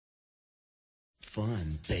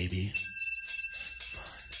Fun, baby.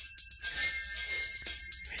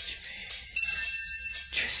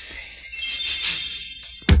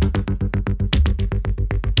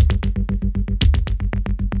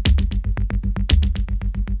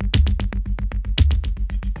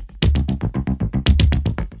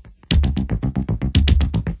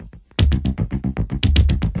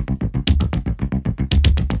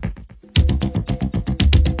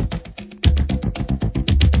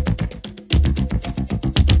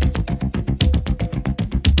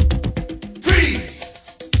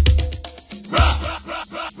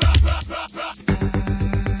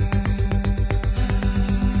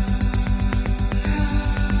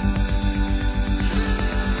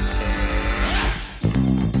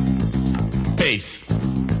 Bass.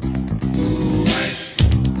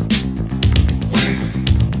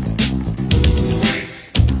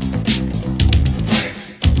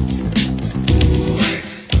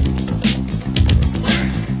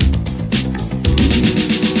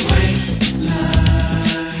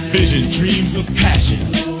 Vision, dreams of passion,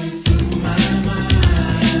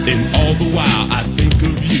 and all the while I think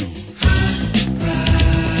of you.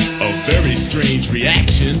 A very strange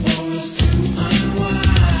reaction.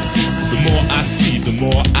 The more I see, the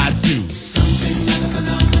more I do. Something like a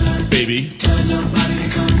phenomenon, baby. Tell nobody to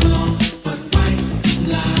come along, but white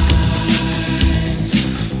lines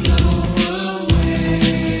blow away.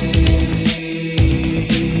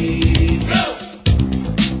 Blow,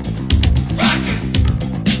 rock it,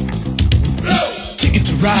 blow. Ticket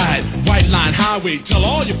to ride, white line highway. Tell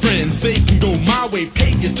all your friends they can go my way.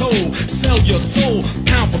 Pay your toll, sell your soul.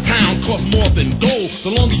 Pound for pound, costs more than gold.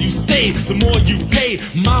 The longer you stay, the more you pay.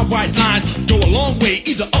 My white lines go a long way,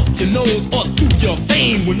 either up your nose or through your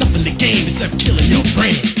vein, with nothing to gain except killing your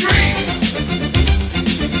brain.